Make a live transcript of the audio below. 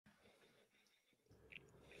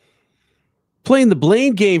playing the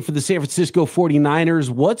blame game for the San Francisco 49ers.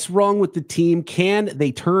 What's wrong with the team? Can they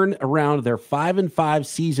turn around their 5-5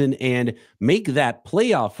 season and make that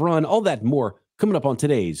playoff run? All that and more coming up on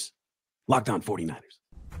today's Locked On 49ers.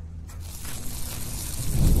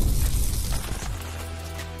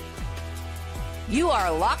 You are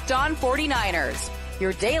Locked On 49ers,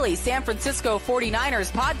 your daily San Francisco 49ers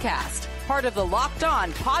podcast, part of the Locked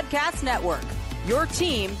On Podcast Network, your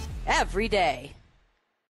team every day.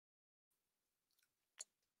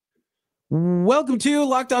 Welcome to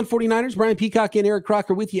Locked On 49ers. Brian Peacock and Eric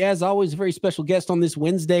Crocker with you. As always, a very special guest on this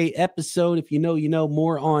Wednesday episode. If you know, you know.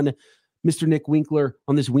 More on Mr. Nick Winkler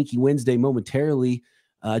on this Winky Wednesday momentarily.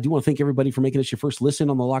 I do want to thank everybody for making us your first listen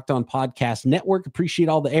on the Locked On Podcast Network. Appreciate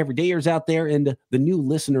all the everydayers out there and the new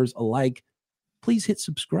listeners alike. Please hit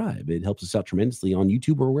subscribe. It helps us out tremendously on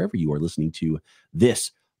YouTube or wherever you are listening to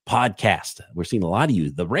this podcast. We're seeing a lot of you,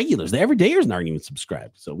 the regulars, the everydayers aren't even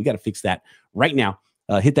subscribed. So we got to fix that right now.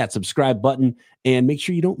 Hit that subscribe button and make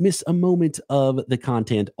sure you don't miss a moment of the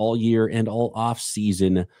content all year and all off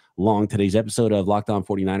season long. Today's episode of Locked On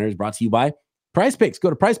 49ers brought to you by Prize Picks. Go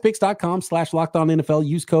to prizepicks.com/LockedOnNFL.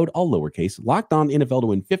 Use code all lowercase Locked On NFL to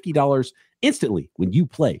win $50 instantly when you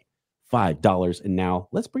play $5. And now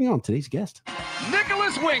let's bring on today's guest.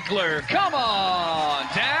 Nicholas Winkler, come on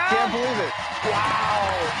down. Can't believe it.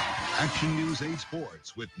 Wow. Action News 8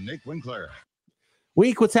 Sports with Nick Winkler.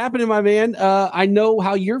 Wink, what's happening, my man? I know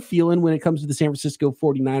how you're feeling when it comes to the San Francisco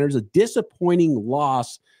 49ers, a disappointing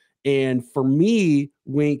loss. And for me,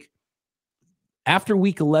 Wink, after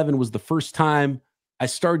week 11 was the first time I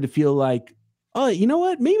started to feel like, oh, you know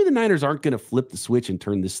what? Maybe the Niners aren't going to flip the switch and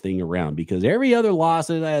turn this thing around, because every other loss,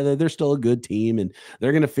 they're still a good team and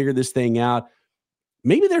they're going to figure this thing out.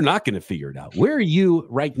 Maybe they're not going to figure it out. Where are you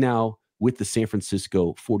right now with the San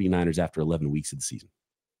Francisco 49ers after 11 weeks of the season?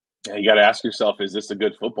 Yeah, you got to ask yourself, is this a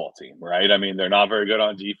good football team, right? I mean, they're not very good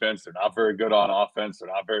on defense. They're not very good on offense. They're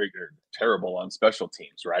not very good, terrible on special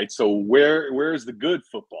teams, right? So where's the good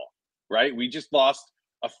football, right? We just lost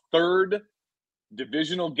a third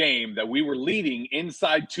divisional game that we were leading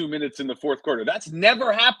inside 2 minutes in the fourth quarter. That's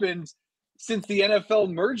never happened since the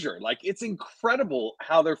NFL merger. Like, it's incredible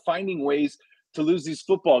how they're finding ways to lose these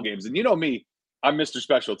football games. And you know me, I'm Mr.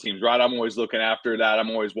 Special Teams, right? I'm always looking after that.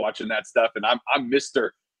 I'm always watching that stuff. And I'm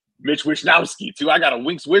Mr. Mitch Wishnowsky, too. I got a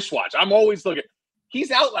Winks Wish watch. I'm always looking.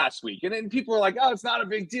 He's out last week. And then people are like, oh, it's not a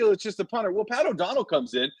big deal. It's just a punter. Well, Pat O'Donnell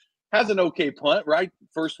comes in, has an okay punt, right?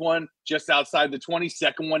 First one just outside the 20.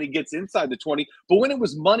 Second one, he gets inside the 20. But when it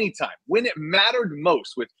was money time, when it mattered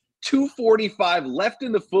most, with 2:45 left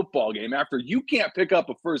in the football game, after you can't pick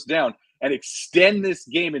up a first down and extend this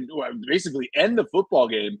game and basically end the football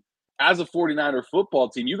game as a 49er football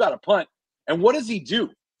team, you got to punt. And what does he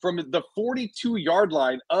do? From the 42-yard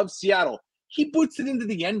line of Seattle, he boots it into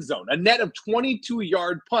the end zone, a net of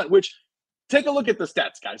 22-yard punt, which, take a look at the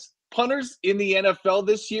stats, guys. Punters in the NFL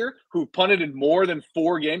this year who've punted in more than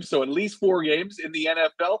 4 games, so at least 4 games in the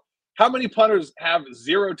NFL, how many punters have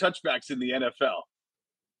 0 touchbacks in the NFL?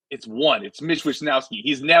 It's 1. It's Mitch Wishnowsky.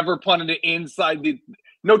 He's never punted it inside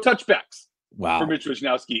no touchbacks. Wow. For Mitch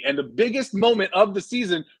Wishnowsky. And the biggest moment of the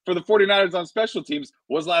season for the 49ers on special teams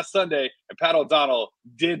was last Sunday, and Pat O'Donnell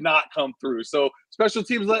did not come through. So special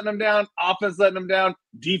teams letting them down, offense letting them down,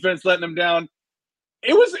 defense letting them down.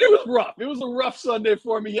 It was rough. It was a rough Sunday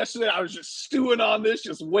for me. Yesterday, I was just stewing on this,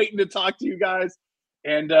 just waiting to talk to you guys.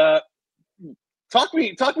 And talk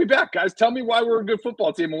me back, guys. Tell me why we're a good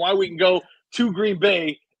football team and why we can go to Green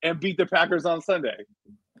Bay and beat the Packers on Sunday.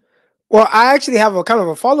 Well, I actually have a kind of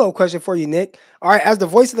a follow-up question for you, Nick. All right, as the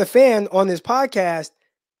voice of the fan on this podcast,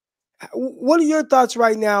 what are your thoughts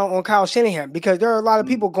right now on Kyle Shanahan? Because there are a lot of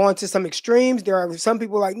people going to some extremes. There are some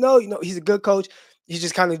people like, no, he's a good coach. He's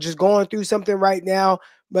just kind of just going through something right now.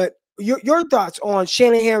 But your thoughts on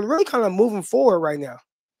Shanahan really kind of moving forward right now?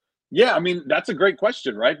 Yeah, I mean, that's a great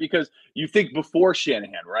question, right? Because you think before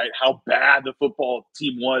Shanahan, right, how bad the football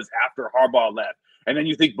team was after Harbaugh left. And then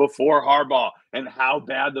you think before Harbaugh and how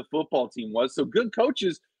bad the football team was. So good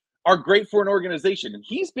coaches are great for an organization. And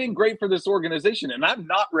he's been great for this organization. And I'm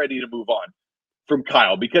not ready to move on from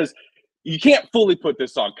Kyle, because you can't fully put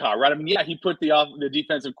this on Kyle, right? I mean, yeah, he put the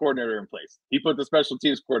defensive coordinator in place. He put the special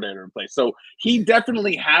teams coordinator in place. So he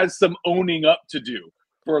definitely has some owning up to do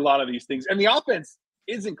for a lot of these things. And the offense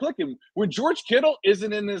isn't clicking. When George Kittle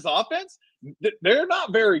isn't in this offense, they're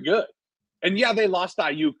not very good. And yeah, they lost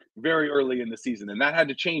Ayuk very early in the season, and that had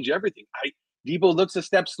to change everything. Debo looks a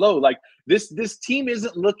step slow. Like this team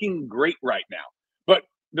isn't looking great right now. But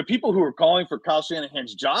the people who are calling for Kyle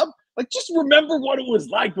Shanahan's job, like, just remember what it was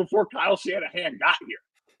like before Kyle Shanahan got here,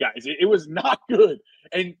 guys. It was not good.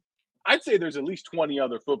 And I'd say there's at least 20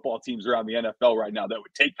 other football teams around the NFL right now that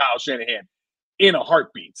would take Kyle Shanahan in a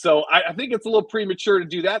heartbeat. So I think it's a little premature to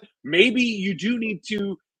do that. Maybe you do need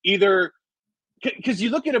to either – because you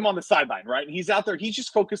look at him on the sideline, right? And he's out there. He's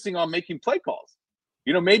just focusing on making play calls.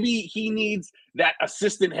 Maybe he needs that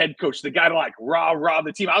assistant head coach, the guy to rah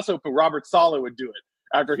the team. I was hoping Robert Saleh would do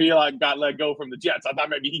it after he got let go from the Jets. I thought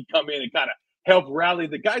maybe he'd come in and kind of help rally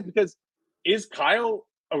the guys, because is Kyle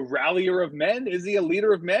a rallier of men? Is he a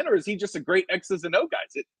leader of men, or is he just a great X's and O guys?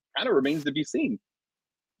 It kind of remains to be seen.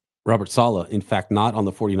 Robert Saleh, in fact, not on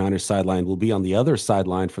the 49ers sideline, will be on the other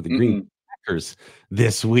sideline for the Green Bay Packers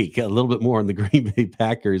this week. A little bit more on the Green Bay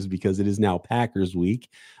Packers because it is now Packers week.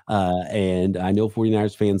 And I know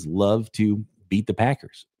 49ers fans love to beat the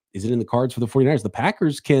Packers. Is it in the cards for the 49ers? The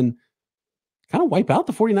Packers can kind of wipe out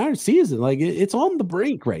the 49ers season. It's on the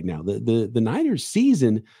brink right now. The Niners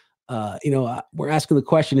season, we're asking the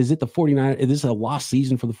question, is it the 49ers? Is this a lost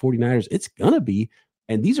season for the 49ers? It's going to be.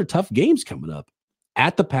 And these are tough games coming up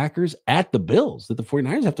at the Packers, at the Bills, that the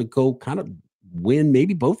 49ers have to go kind of win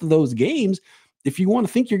maybe both of those games if you want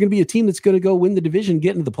to think you're going to be a team that's going to go win the division,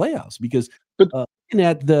 get into the playoffs. Because looking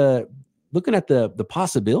at the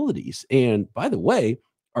possibilities, and by the way,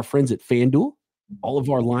 our friends at FanDuel, all of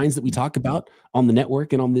our lines that we talk about on the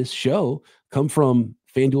network and on this show come from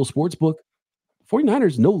FanDuel Sportsbook.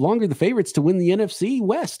 49ers no longer the favorites to win the NFC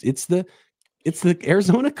West. It's the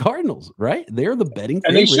Arizona Cardinals, right? They're the betting favorites.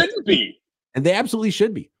 And they shouldn't be. And they absolutely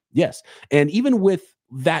should be. Yes. And even with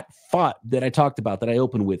that thought that I talked about, that I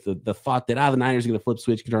opened with, the thought that the Niners are going to flip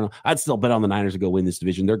switch, I'd still bet on the Niners to go win this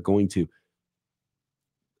division. They're going to.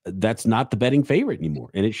 That's not the betting favorite anymore,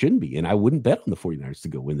 and it shouldn't be. And I wouldn't bet on the 49ers to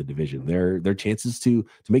go win the division. Their chances to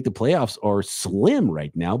make the playoffs are slim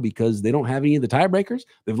right now because they don't have any of the tiebreakers.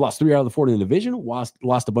 They've lost 3 out of the 4 in the division, lost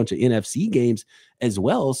a bunch of NFC games as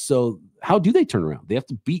well. So how do they turn around? They have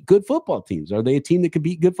to beat good football teams. Are they a team that can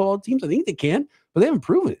beat good football teams? I think they can, but they haven't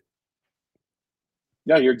proven it.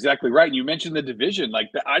 Yeah, you're exactly right. You mentioned the division.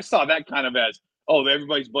 I saw that kind of as,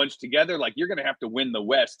 everybody's bunched together. You're going to have to win the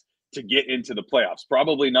West to get into the playoffs.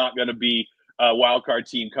 Probably not going to be a wild card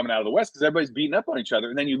team coming out of the West because everybody's beating up on each other.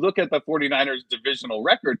 And then you look at the 49ers divisional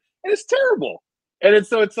record, and it's terrible. And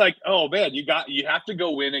it's like, oh man, you have to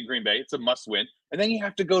go win at Green Bay. It's a must win. And then you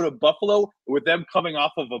have to go to Buffalo with them coming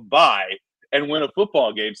off of a bye and win a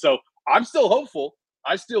football game. So I'm still hopeful.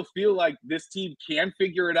 I still feel like this team can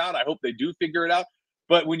figure it out. I hope they do figure it out.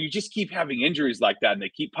 But when you just keep having injuries like that and they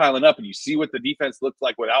keep piling up, and you see what the defense looks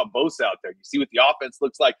like without Bosa out there, you see what the offense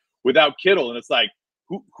looks like without Kittle, and it's like,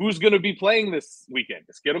 who's going to be playing this weekend?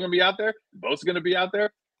 Is Kittle going to be out there? Bosa going to be out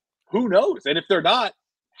there? Who knows? And if they're not,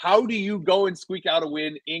 how do you go and squeak out a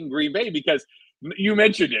win in Green Bay? Because you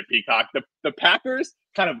mentioned it, Peacock. The Packers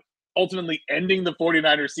kind of ultimately ending the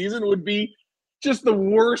 49ers season would be just the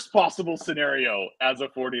worst possible scenario as a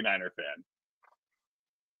 49er fan.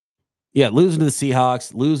 Yeah, losing to the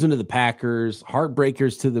Seahawks, losing to the Packers,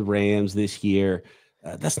 heartbreakers to the Rams this year.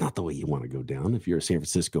 That's not the way you want to go down if you're a San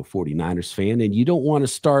Francisco 49ers fan, and you don't want to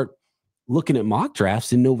start looking at mock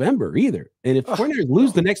drafts in November either. And if 49ers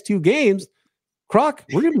lose the next 2 games, Croc,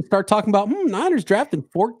 we're going to start talking about Niners drafting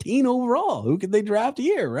 14 overall. Who could they draft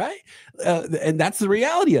here, right? And that's the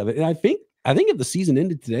reality of it. And I think if the season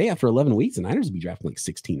ended today after 11 weeks, the Niners would be drafting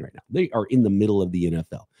 16 right now. They are in the middle of the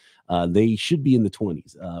NFL. They should be in the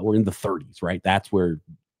 20s or in the 30s, right? That's where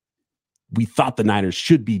we thought the Niners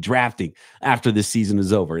should be drafting after this season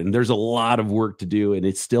is over. And there's a lot of work to do, and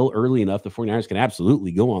it's still early enough. The 49ers can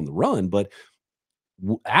absolutely go on the run. But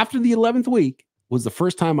after the 11th week was the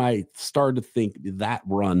first time I started to think that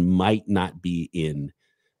run might not be in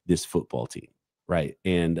this football team, right?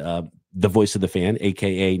 And the voice of the fan,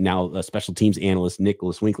 a.k.a. now a special teams analyst,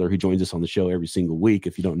 Nicholas Winkler, who joins us on the show every single week.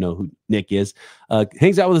 If you don't know who Nick is,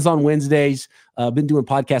 hangs out with us on Wednesdays. Been doing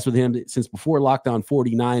podcasts with him since before Locked On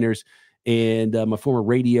 49ers. And my former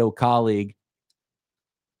radio colleague,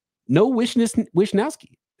 no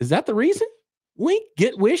Wishnowsky. Is that the reason? Wink,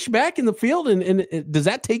 get Wish back in the field, and does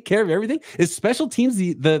that take care of everything? Is special teams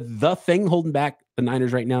the thing holding back the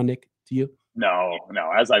Niners right now, Nick, to you? No.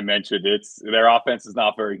 As I mentioned, their offense is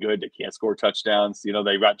not very good. They can't score touchdowns.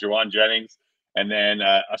 They've got Jawan Jennings and then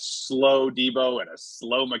a slow Debo and a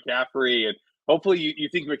slow McCaffrey. And hopefully you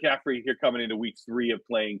think McCaffrey here coming into week 3 of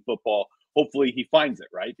playing football, hopefully he finds it,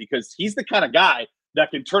 right? Because he's the kind of guy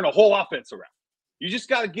that can turn a whole offense around. You just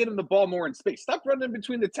got to get him the ball more in space. Stop running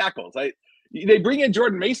between the tackles. They bring in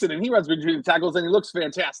Jordan Mason, and he runs between the tackles, and he looks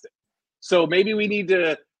fantastic. So maybe we need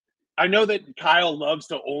to – I know that Kyle loves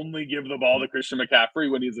to only give the ball to Christian McCaffrey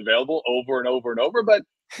when he's available over and over and over, but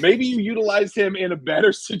maybe you utilize him in a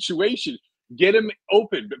better situation. get him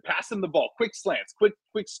open, but pass him the ball, quick slants, quick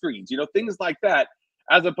screens, things like that,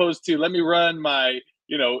 as opposed to let me run my,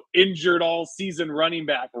 injured all season running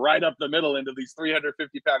back right up the middle into these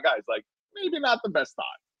 350-pound guys. Like, maybe not the best thought.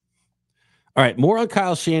 All right, more on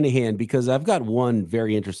Kyle Shanahan, because I've got one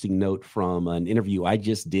very interesting note from an interview I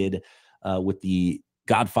just did with the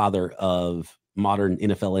godfather of modern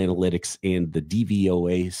NFL analytics and the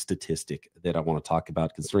DVOA statistic that I want to talk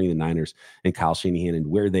about concerning the Niners and Kyle Shanahan and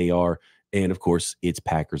where they are. And of course, it's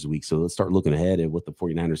Packers week. So let's start looking ahead at what the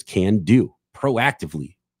 49ers can do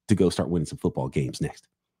proactively to go start winning some football games next.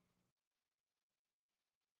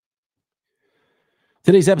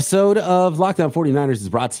 Today's episode of Lockdown 49ers is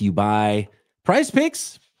brought to you by Prize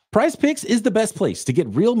Picks. Prize Picks is the best place to get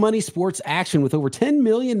real money sports action with over 10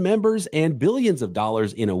 million members and billions of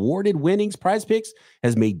dollars in awarded winnings. Prize Picks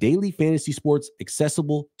has made daily fantasy sports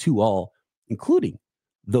accessible to all, including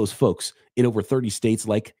those folks in over 30 states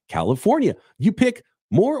like California. You pick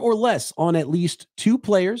more or less on at least 2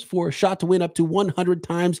 players for a shot to win up to 100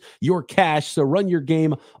 times your cash. So run your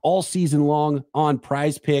game all season long on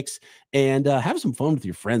Prize Picks and have some fun with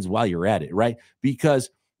your friends while you're at it, right? Because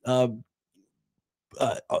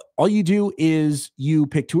all you do is you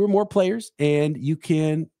pick 2 or more players and you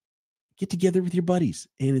can get together with your buddies.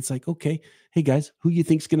 And it's like, okay, hey guys, who you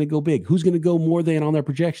think's going to go big? Who's going to go more than on their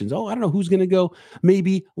projections? Oh, I don't know who's going to go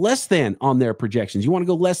maybe less than on their projections. You want to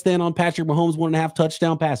go less than on Patrick Mahomes, 1.5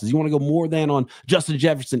 touchdown passes. You want to go more than on Justin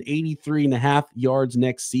Jefferson, 83.5 yards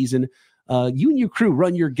next season. You and your crew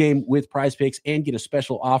run your game with Prize Picks and get a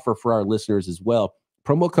special offer for our listeners as well.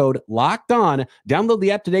 Promo code Locked On. Download the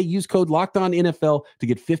app today. Use code Locked On NFL to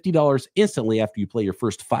get $50 instantly after you play your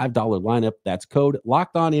first $5 lineup. That's code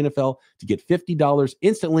Locked On NFL to get $50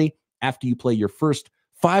 instantly after you play your first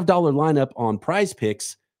 $5 lineup on Prize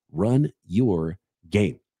Picks. Run your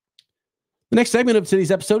game. The next segment of today's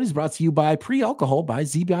episode is brought to you by Pre-Alcohol by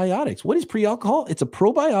ZBiotics. What is Pre-Alcohol? It's a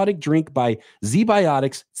probiotic drink by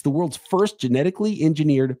ZBiotics. It's the world's first genetically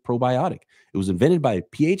engineered probiotic. It was invented by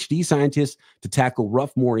PhD scientists to tackle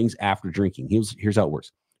rough mornings after drinking. Here's how it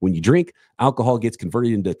works. When you drink, alcohol gets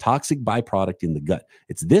converted into a toxic byproduct in the gut.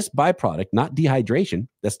 It's this byproduct, not dehydration,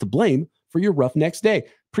 that's to blame for your rough next day.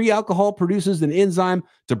 Pre-alcohol produces an enzyme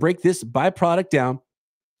to break this byproduct down.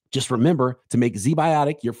 Just remember to make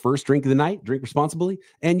ZBiotic your first drink of the night. Drink responsibly,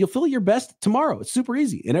 and you'll feel your best tomorrow. It's super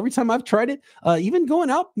easy. And every time I've tried it, even going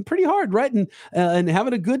out pretty hard, right? And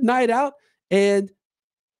having a good night out, and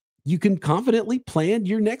you can confidently plan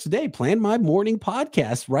your next day, plan my morning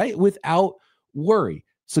podcast, right? Without worry.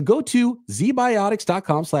 So go to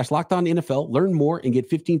zbiotics.com/LockedOnNFL, learn more and get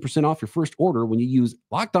 15% off your first order when you use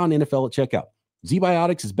Locked On NFL at checkout.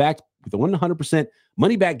 ZBiotics is backed with a 100%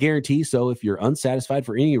 money back guarantee. So if you're unsatisfied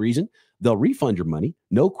for any reason, they'll refund your money.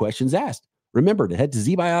 No questions asked. Remember to head to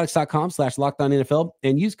zbiotics.com/LockedOnNFL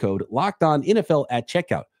and use code LockedOnNFL at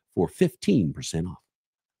checkout for 15% off.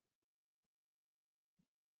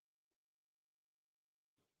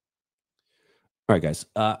 All right, guys.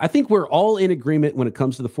 I think we're all in agreement when it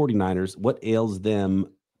comes to the 49ers. What ails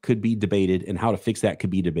them could be debated, and how to fix that could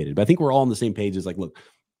be debated. But I think we're all on the same page. It's like, look,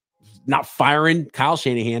 not firing Kyle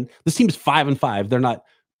Shanahan. This team is 5-5. They're not,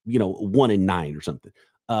 1-9 or something.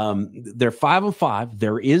 They're 5-5.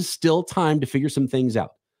 There is still time to figure some things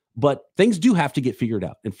out, but things do have to get figured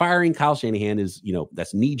out. And firing Kyle Shanahan is,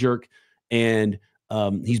 that's knee jerk. And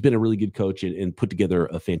he's been a really good coach and put together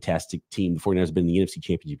a fantastic team. The 49ers have been in the NFC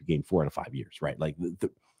Championship game 4 out of 5 years, right? Like this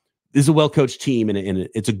is a well-coached team, and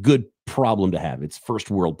it's a good problem to have. It's first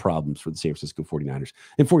world problems for the San Francisco 49ers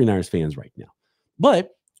and 49ers fans right now.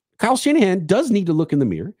 But Kyle Shanahan does need to look in the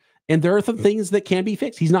mirror, and there are some things that can be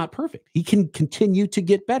fixed. He's not perfect. He can continue to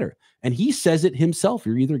get better. And he says it himself.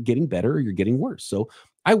 You're either getting better or you're getting worse. So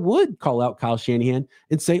I would call out Kyle Shanahan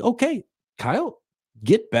and say, okay, Kyle,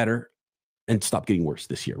 get better and stop getting worse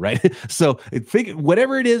this year, right? So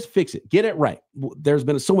whatever it is, fix it. Get it right. There's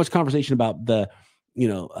been so much conversation about the,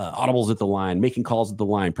 audibles at the line, making calls at the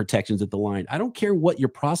line, protections at the line. I don't care what your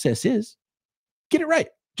process is. Get it right.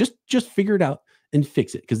 Just figure it out and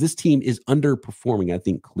fix it, because this team is underperforming, I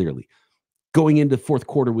think, clearly, going into fourth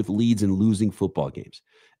quarter with leads and losing football games.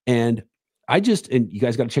 And you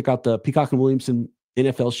guys got to check out the Peacock and Williamson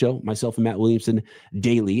NFL show, myself and Matt Williamson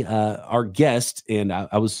daily. Our guest, and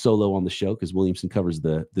I was solo on the show because Williamson covers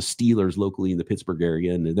the Steelers locally in the Pittsburgh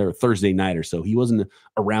area, and they're a Thursday nighter, so he wasn't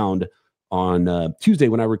around on Tuesday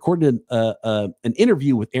when I recorded an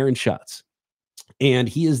interview with Aaron Schatz. And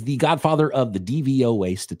he is the godfather of the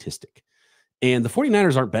DVOA statistic. And the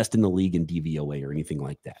 49ers aren't best in the league in DVOA or anything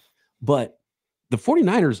like that. But the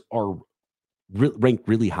 49ers are ranked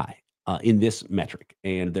really high in this metric.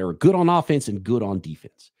 And they're good on offense and good on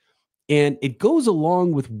defense. And it goes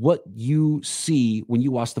along with what you see when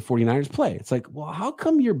you watch the 49ers play. It's like, well, how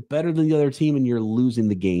come you're better than the other team and you're losing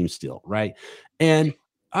the game still, right? And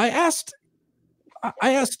I asked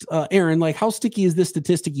Aaron, like, how sticky is this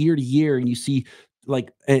statistic year to year? And you see,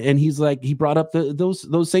 like, and he's like, he brought up those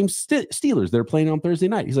same Steelers. They're playing on Thursday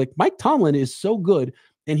night. He's like, Mike Tomlin is so good,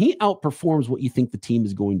 and he outperforms what you think the team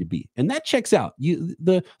is going to be. And that checks out.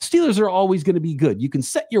 The Steelers are always going to be good. You can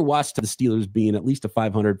set your watch to the Steelers being at least a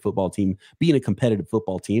 500 football team, being a competitive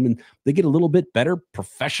football team, and they get a little bit better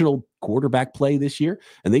professional quarterback play this year.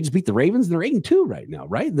 And they just beat the Ravens, and they're 8-2 right now,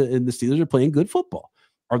 right? And the Steelers are playing good football.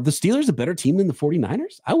 Are the Steelers a better team than the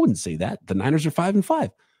 49ers? I wouldn't say that. The Niners are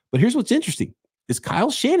 5-5. But here's what's interesting is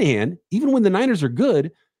Kyle Shanahan, even when the Niners are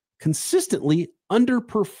good, consistently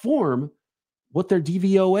underperform what their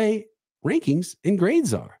DVOA rankings and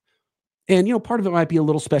grades are. And, part of it might be a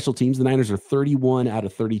little special teams. The Niners are 31 out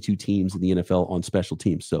of 32 teams in the NFL on special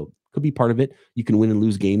teams. So could be part of it. You can win and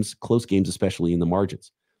lose games, close games, especially in the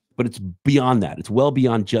margins. But it's beyond that. It's well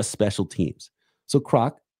beyond just special teams. So,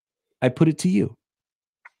 Croc, I put it to you.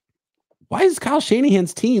 Why is Kyle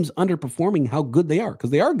Shanahan's teams underperforming how good they are?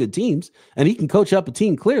 Because they are good teams, and he can coach up a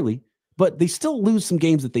team clearly, but they still lose some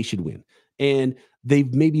games that they should win. And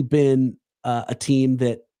they've maybe been a team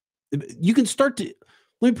that you can start to,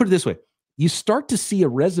 let me put it this way. You start to see a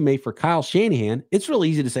resume for Kyle Shanahan. It's really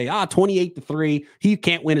easy to say, 28-3, he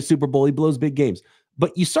can't win a Super Bowl. He blows big games.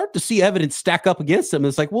 But you start to see evidence stack up against him. And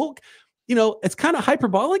it's like, well, it's kind of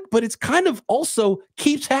hyperbolic, but it's kind of also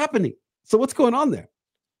keeps happening. So what's going on there?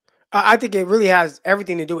 I think it really has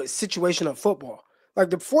everything to do with situational football. Like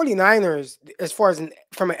the 49ers, as far as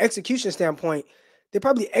from an execution standpoint, they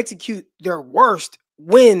probably execute their worst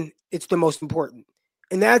when it's the most important.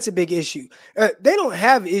 And that's a big issue. They don't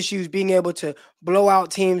have issues being able to blow out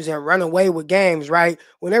teams and run away with games, right?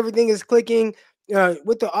 When everything is clicking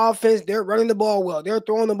with the offense, they're running the ball well. They're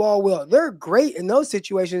throwing the ball well. They're great in those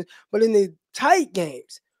situations. But in the tight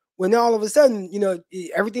games, when all of a sudden,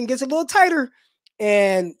 everything gets a little tighter,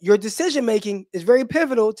 and your decision-making is very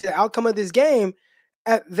pivotal to the outcome of this game,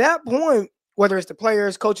 at that point, whether it's the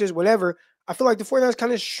players, coaches, whatever, I feel like the 49ers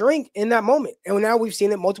kind of shrink in that moment. And now we've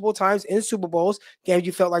seen it multiple times in Super Bowls, games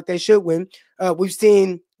you felt like they should win. We've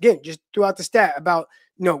seen, again, just throughout the stat about,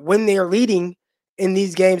 when they're leading in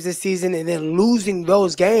these games this season and then losing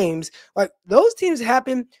those games. Like, those teams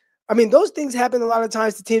happen. I mean, those things happen a lot of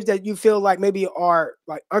times to teams that you feel like maybe are,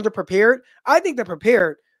 like, underprepared. I think they're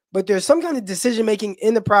prepared, but there's some kind of decision-making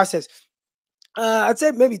in the process. I'd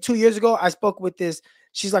say maybe 2 years ago, I spoke with this.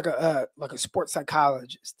 She's like a sports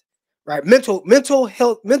psychologist, right? Mental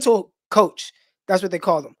health, mental coach. That's what they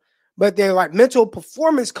call them. But they're like mental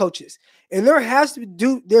performance coaches. And there has to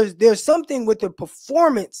be, there's something with the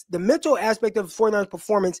performance, the mental aspect of 49ers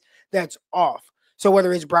performance that's off. So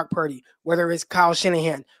whether it's Brock Purdy, whether it's Kyle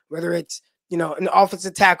Shanahan, whether it's, an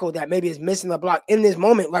offensive tackle that maybe is missing the block in this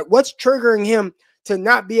moment, like what's triggering him to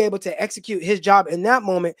not be able to execute his job in that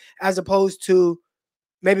moment, as opposed to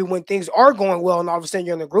maybe when things are going well and all of a sudden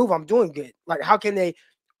you're in the groove, I'm doing good. Like, how can they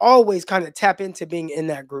always kind of tap into being in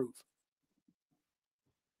that groove?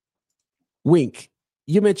 Wink,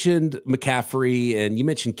 you mentioned McCaffrey and you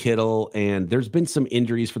mentioned Kittle, and there's been some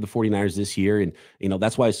injuries for the 49ers this year. And,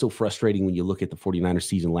 that's why it's so frustrating when you look at the 49ers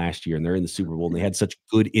season last year and they're in the Super Bowl and they had such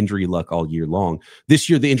good injury luck all year long. This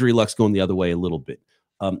year, the injury luck's going the other way a little bit.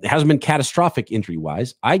 It hasn't been catastrophic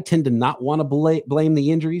injury-wise. I tend to not want to blame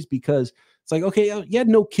the injuries because it's like, okay, you had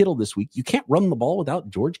no Kittle this week. You can't run the ball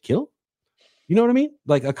without George Kittle. You know what I mean?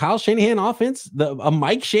 Like a Kyle Shanahan offense, a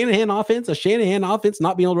Mike Shanahan offense, a Shanahan offense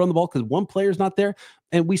not being able to run the ball because one player's not there.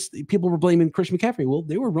 And people were blaming Christian McCaffrey. Well,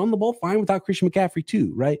 they were running the ball fine without Christian McCaffrey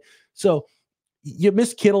too, right? So you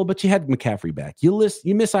miss Kittle, but you had McCaffrey back. You miss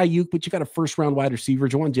Ayuk, but you got a first-round wide receiver.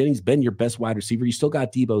 Juwan Jennings been your best wide receiver. You still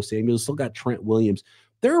got Deebo Samuel, still got Trent Williams.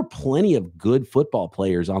 There are plenty of good football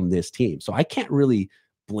players on this team. So I can't really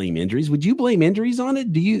blame injuries. Would you blame injuries on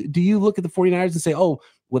it? Do you look at the 49ers and say, oh,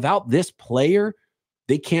 without this player,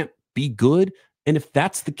 they can't be good? And if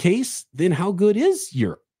that's the case, then how good is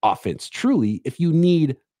your offense truly if you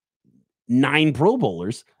need 9 Pro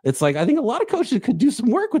Bowlers? It's like, I think a lot of coaches could do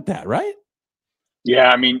some work with that, right?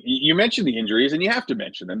 Yeah, I mean, you mentioned the injuries, and you have to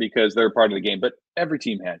mention them because they're part of the game, but every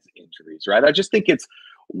team has injuries, right? I just think it's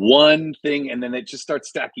one thing, and then it just starts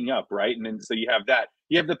stacking up, right? And then so you have that.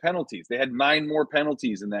 You have the penalties. They had 9 more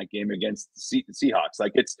penalties in that game against the Seahawks.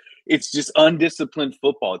 Like, it's just undisciplined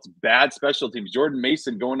football. It's bad special teams. Jordan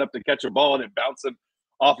Mason going up to catch a ball, and it bouncing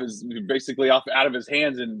out of his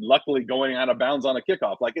hands, and luckily going out of bounds on a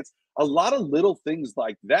kickoff. Like, it's a lot of little things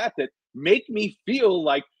like that make me feel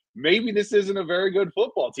like maybe this isn't a very good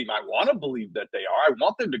football team. I want to believe that they are. I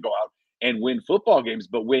want them to go out and win football games.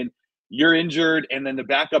 But when you're injured and then the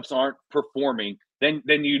backups aren't performing, then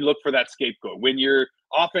you look for that scapegoat. When your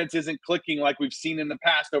offense isn't clicking like we've seen in the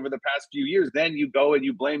past over the past few years, then you go and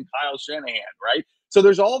you blame Kyle Shanahan, right? So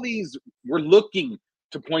there's all these, we're looking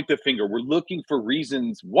to point the finger. We're looking for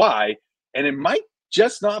reasons why, and it might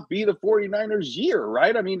just not be the 49ers year,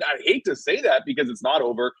 right? I mean, I hate to say that because it's not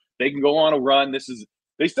over. They can go on a run.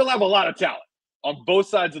 They still have a lot of talent on both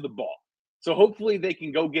sides of the ball. So hopefully they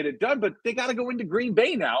can go get it done, but they got to go into Green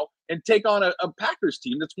Bay now and take on a Packers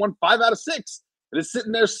team that's won 5 out of 6 and is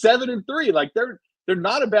sitting there 7-3. Like they're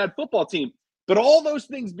not a bad football team. But all those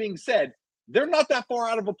things being said, they're not that far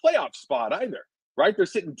out of a playoff spot either, right? They're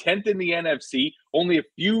sitting 10th in the NFC, only a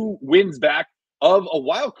few wins back of a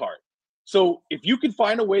wild card. So if you can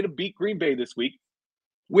find a way to beat Green Bay this week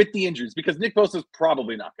with the injuries, because Nick Bosa is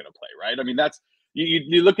probably not going to play, right? I mean, that's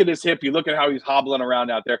you look at his hip, you look at how he's hobbling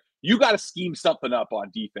around out there. You got to scheme something up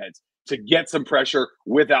on defense to get some pressure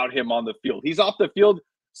without him on the field. He's off the field.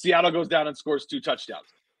 Seattle goes down and scores 2 touchdowns.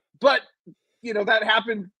 But, that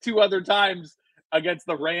happened 2 other times against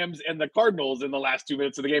the Rams and the Cardinals in the last 2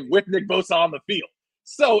 minutes of the game with Nick Bosa on the field.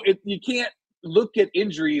 So you can't look at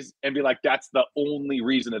injuries and be like, that's the only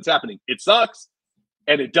reason it's happening. It sucks,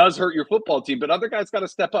 and it does hurt your football team, but other guys got to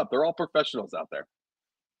step up. They're all professionals out there.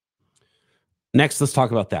 Next, let's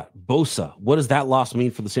talk about that. Bosa. What does that loss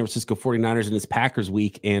mean for the San Francisco 49ers in this Packers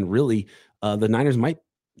week? And really, the Niners might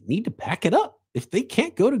need to pack it up if they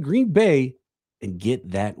can't go to Green Bay and get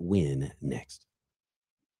that win next.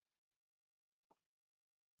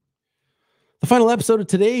 The final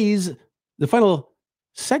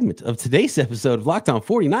segment of today's episode of Locked On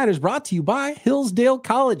 49ers brought to you by Hillsdale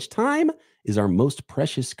College. Time is our most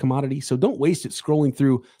precious commodity, so don't waste it scrolling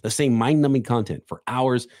through the same mind-numbing content for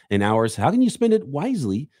hours and hours. How can you spend it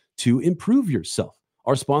wisely to improve yourself?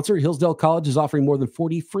 Our sponsor, Hillsdale College, is offering more than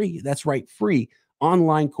 40 free, that's right, free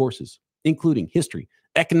online courses, including history,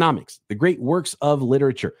 economics, the great works of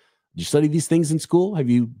literature. Did you study these things in school? Have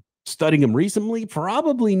you studied them recently?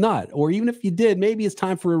 Probably not. Or even if you did, maybe it's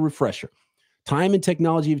time for a refresher. Time and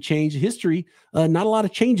technology have changed. History, not a lot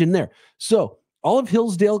of change in there. So all of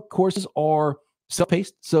Hillsdale courses are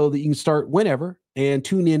self-paced so that you can start whenever and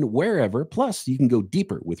tune in wherever. Plus, you can go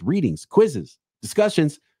deeper with readings, quizzes,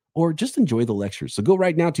 discussions, or just enjoy the lectures. So go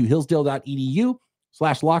right now to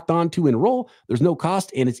hillsdale.edu/lockedon to enroll. There's no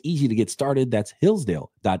cost, and it's easy to get started. That's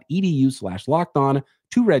hillsdale.edu/lockedon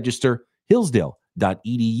to register.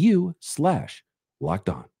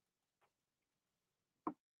 hillsdale.edu/lockedon.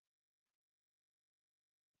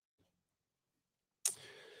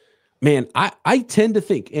 Man, I tend to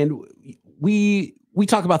think, and we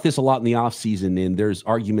talk about this a lot in the offseason, and there's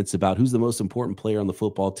arguments about who's the most important player on the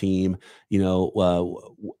football team,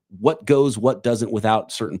 what goes, what doesn't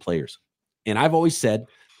without certain players. And I've always said,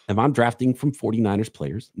 if I'm drafting from 49ers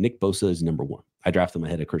players, Nick Bosa is number 1. I draft him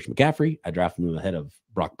ahead of Christian McCaffrey. I draft him ahead of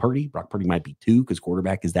Brock Purdy. Brock Purdy might be 2 because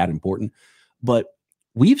quarterback is that important. But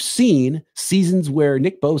we've seen seasons where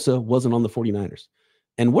Nick Bosa wasn't on the 49ers.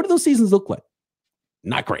 And what do those seasons look like?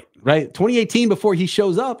 Not great, right? 2018 before he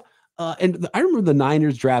shows up. And I remember the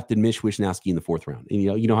Niners drafted Mitch Wishnowsky in the 4th round. And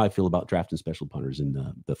you know how I feel about drafting special punters in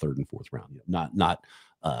the 3rd and 4th round. Not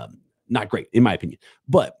great in my opinion.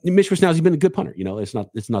 But Mitch Wishnowsky's been a good punter. It's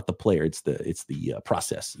not the player, it's the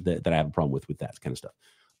process that I have a problem with that kind of stuff.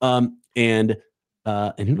 And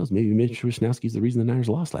who knows, maybe Mitch Wishnowsky's the reason the Niners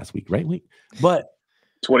lost last week, right? But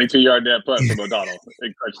 22-yard net punt from O'Donnell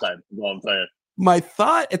in crunch time. That's all I'm saying. My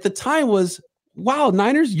thought at the time was, wow,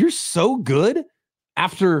 Niners, you're so good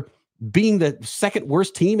after being the 2nd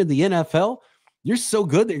worst team in the NFL. You're so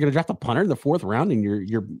good that you're going to draft a punter in the 4th round, and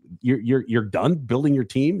you're done building your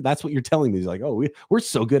team. That's what you're telling me. He's like, oh, we're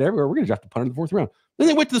so good everywhere. We're going to draft a punter in the 4th round. Then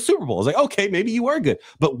they went to the Super Bowl. I was like, okay, maybe you are good.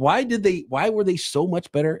 But why were they so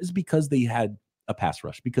much better? Is because they had a pass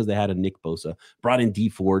rush, because they had a Nick Bosa, brought in D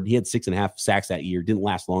Ford. He had 6.5 sacks that year. Didn't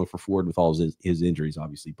last long for Ford with all his injuries,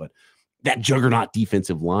 obviously, but that juggernaut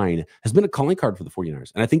defensive line has been a calling card for the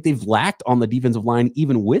 49ers. And I think they've lacked on the defensive line,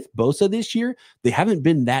 even with Bosa this year. They haven't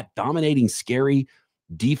been that dominating, scary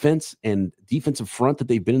defense and defensive front that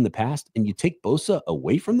they've been in the past. And you take Bosa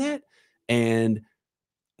away from that, and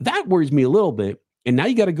that worries me a little bit. And now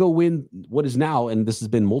you got to go win what is now, and this has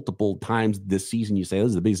been multiple times this season, you say, this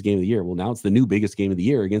is the biggest game of the year. Well, now it's the new biggest game of the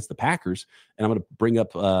year against the Packers. And I'm going to bring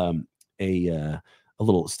up a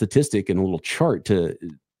little statistic and a little chart that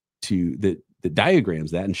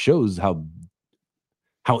diagrams that and shows how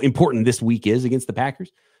important this week is against the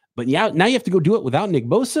Packers. But now you have to go do it without Nick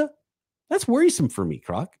Bosa. That's worrisome for me,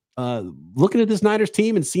 Croc. Looking at this Niners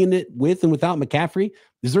team and seeing it with and without McCaffrey,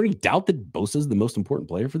 is there any doubt that Bosa is the most important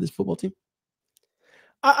player for this football team?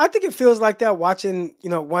 I think it feels like that watching,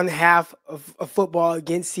 one half of football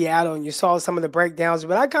against Seattle, and you saw some of the breakdowns,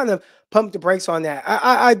 but I kind of pumped the brakes on that.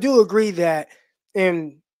 I do agree that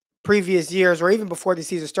in previous years or even before the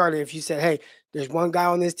season started, if you said, hey, there's one guy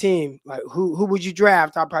on this team, like who would you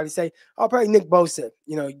draft? I'll probably say, probably Nick Bosa.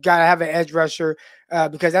 You got to have an edge rusher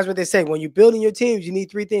because that's what they say. When you're building your teams, you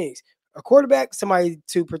need three things: a quarterback, somebody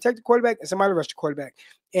to protect the quarterback, and somebody to rush the quarterback.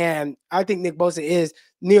 And I think Nick Bosa is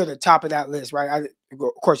near the top of that list, right? Of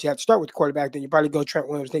course, you have to start with the quarterback. Then you probably go Trent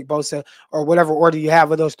Williams, Nick Bosa, or whatever order you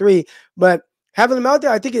have of those three. But having them out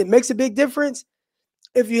there, I think it makes a big difference.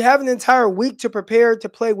 If you have an entire week to prepare to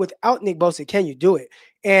play without Nick Bosa, can you do it?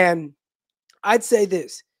 And I'd say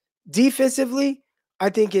this: defensively, I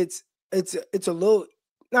think it's a little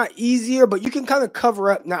not easier, but you can kind of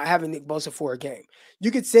cover up not having Nick Bosa for a game.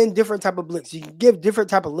 You could send different type of blitz. You can give different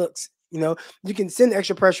type of looks. You can send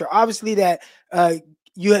extra pressure. Obviously, that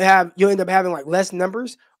you'll end up having like less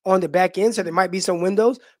numbers on the back end, so there might be some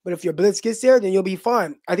windows. But if your blitz gets there, then you'll be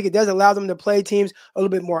fine. I think it does allow them to play teams a little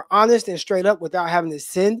bit more honest and straight up without having to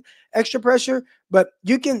send extra pressure. But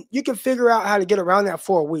you can figure out how to get around that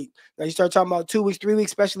for a week. Now you start talking about 2 weeks, 3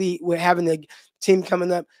 weeks, especially with having the team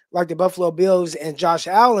coming up like the Buffalo Bills and Josh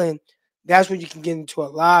Allen. That's when you can get into a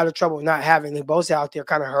lot of trouble not having Nick Bosa out there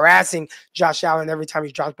kind of harassing Josh Allen every time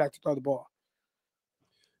he drops back to throw the ball.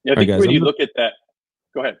 Yeah, I think when you look at that,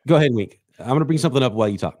 go ahead. Go ahead, Wink. I'm going to bring something up while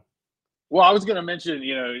you talk. Well, I was going to mention,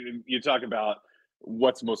 you talk about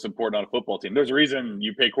what's most important on a football team. There's a reason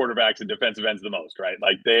you pay quarterbacks and defensive ends the most, right?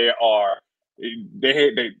 Like they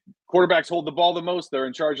quarterbacks hold the ball the most. They're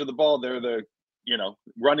in charge of the ball. They're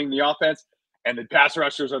running the offense, and the pass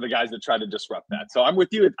rushers are the guys that try to disrupt that. So I'm with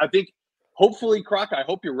you. I think hopefully, Croc, I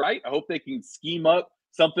hope you're right. I hope they can scheme up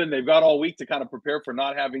something. They've got all week to kind of prepare for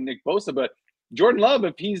not having Nick Bosa, but Jordan Love,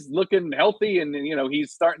 if he's looking healthy and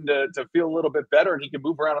he's starting to feel a little bit better and he can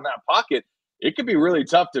move around in that pocket, it could be really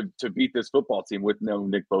tough to beat this football team with no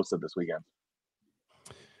Nick Bosa this weekend.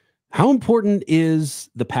 How important is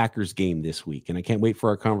the Packers game this week? And I can't wait for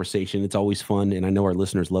our conversation. It's always fun, and I know our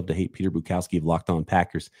listeners love to hate Peter Bukowski of Locked On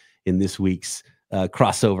Packers in this week's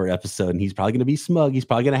crossover episode, and he's probably going to be smug. He's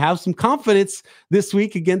probably going to have some confidence this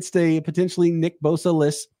week against a potentially Nick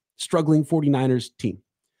Bosa-less struggling 49ers team.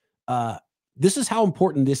 This is how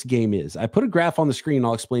important this game is. I put a graph on the screen.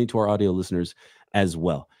 I'll explain to our audio listeners as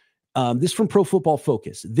well. This from Pro Football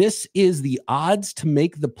Focus. This is the odds to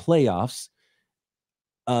make the playoffs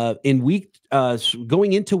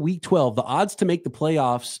going into week 12, the odds to make the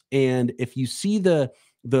playoffs. And if you see the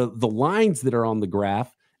lines that are on the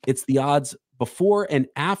graph, it's the odds before and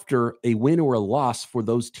after a win or a loss for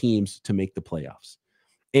those teams to make the playoffs.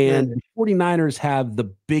 And the 49ers have the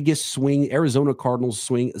biggest swing. Arizona Cardinals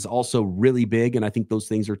swing is also really big. And I think those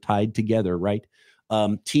things are tied together, right?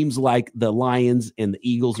 Teams like the Lions and the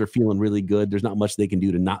Eagles are feeling really good. There's not much they can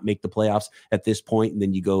do to not make the playoffs at this point. And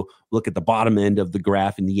then you go look at the bottom end of the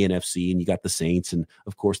graph in the NFC, and you got the Saints and,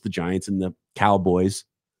 of course, the Giants and the Cowboys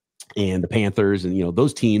and the Panthers. And,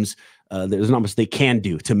 those teams, there's not much they can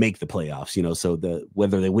do to make the playoffs, so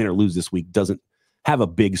whether they win or lose this week doesn't have a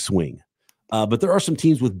big swing. But there are some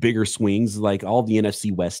teams with bigger swings, like all the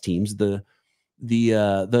NFC West teams, the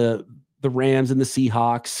Rams and the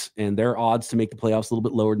Seahawks, and their odds to make the playoffs a little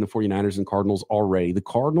bit lower than the 49ers and Cardinals already. The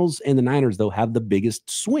Cardinals and the Niners, though, have the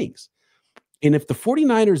biggest swings. And if the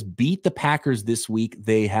 49ers beat the Packers this week,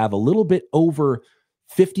 they have a little bit over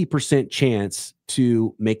 50% chance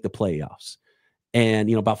to make the playoffs.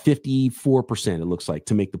 And, about 54%, it looks like,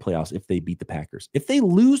 to make the playoffs if they beat the Packers. If they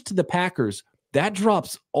lose to the Packers, that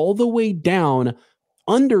drops all the way down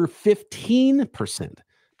under 15%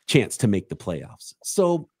 chance to make the playoffs.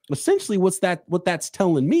 So essentially what that's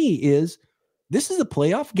telling me is this is a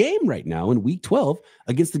playoff game right now in week 12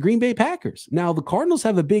 against the Green Bay Packers. Now the Cardinals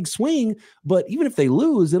have a big swing, but even if they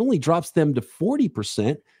lose, it only drops them to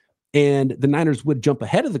 40%. And the Niners would jump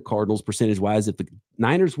ahead of the Cardinals percentage-wise if the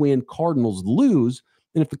Niners win, Cardinals lose.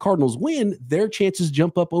 And if the Cardinals win, their chances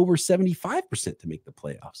jump up over 75% to make the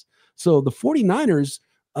playoffs. So the 49ers,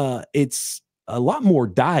 it's a lot more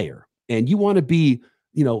dire. And you want to be,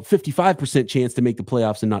 55% chance to make the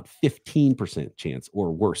playoffs and not 15% chance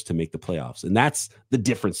or worse to make the playoffs. And that's the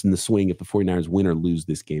difference in the swing if the 49ers win or lose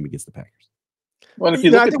this game against the Packers. Well, if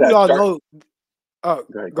you look at that, we all know. Oh,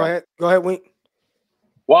 go ahead, Wink.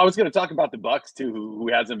 Well, I was going to talk about the Bucs too,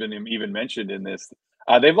 who hasn't been even mentioned in this.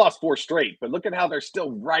 They've lost 4 straight, but look at how they're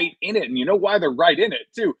still right in it. And you know why they're right in it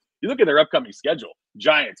too? You look at their upcoming schedule: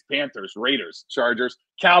 Giants, Panthers, Raiders, Chargers,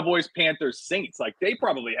 Cowboys, Panthers, Saints. Like, they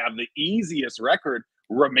probably have the easiest record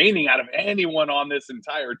remaining out of anyone on this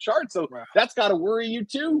entire chart. So that's got to worry you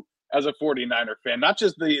too. as a 49er fan. Not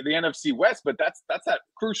just the NFC West, but that's that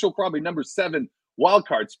crucial, probably number 7 wild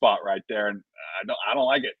card spot right there. And I don't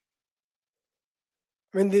like it.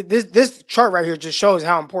 I mean, this chart right here just shows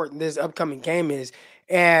how important this upcoming game is.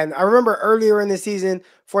 And I remember earlier in the season,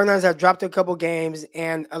 49ers have dropped a couple games,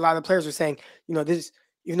 and a lot of players were saying, this,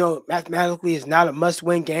 mathematically is not a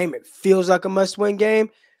must-win game. It feels like a must-win game.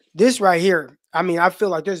 This right here, I mean, I feel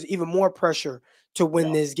like there's even more pressure to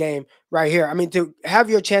win this game right here. I mean, to have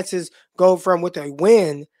your chances go from with a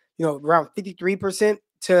win, around 53%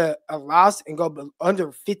 to a loss and go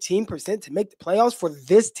under 15% to make the playoffs for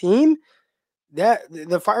this team, that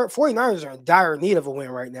the 49ers are in dire need of a win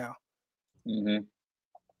right now. Mm-hmm.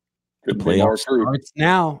 The playoff starts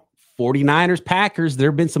now. 49ers, Packers. There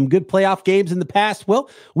have been some good playoff games in the past. Well,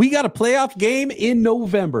 we got a playoff game in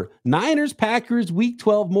November. Niners, Packers, Week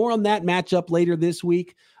 12. More on that matchup later this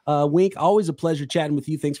week. Wink, always a pleasure chatting with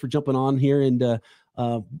you. Thanks for jumping on here. And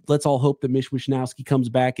let's all hope that Mitch Wishnowsky comes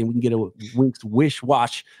back and we can get a Wink's wish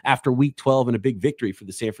wash after Week 12 and a big victory for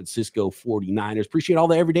the San Francisco 49ers. Appreciate all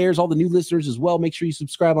the everydayers, all the new listeners as well. Make sure you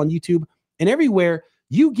subscribe on YouTube and everywhere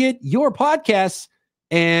you get your podcasts.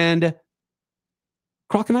 And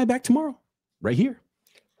Croc and I back tomorrow, right here.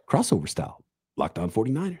 Crossover style. Locked On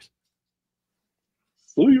 49ers.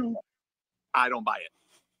 See you. I don't buy it.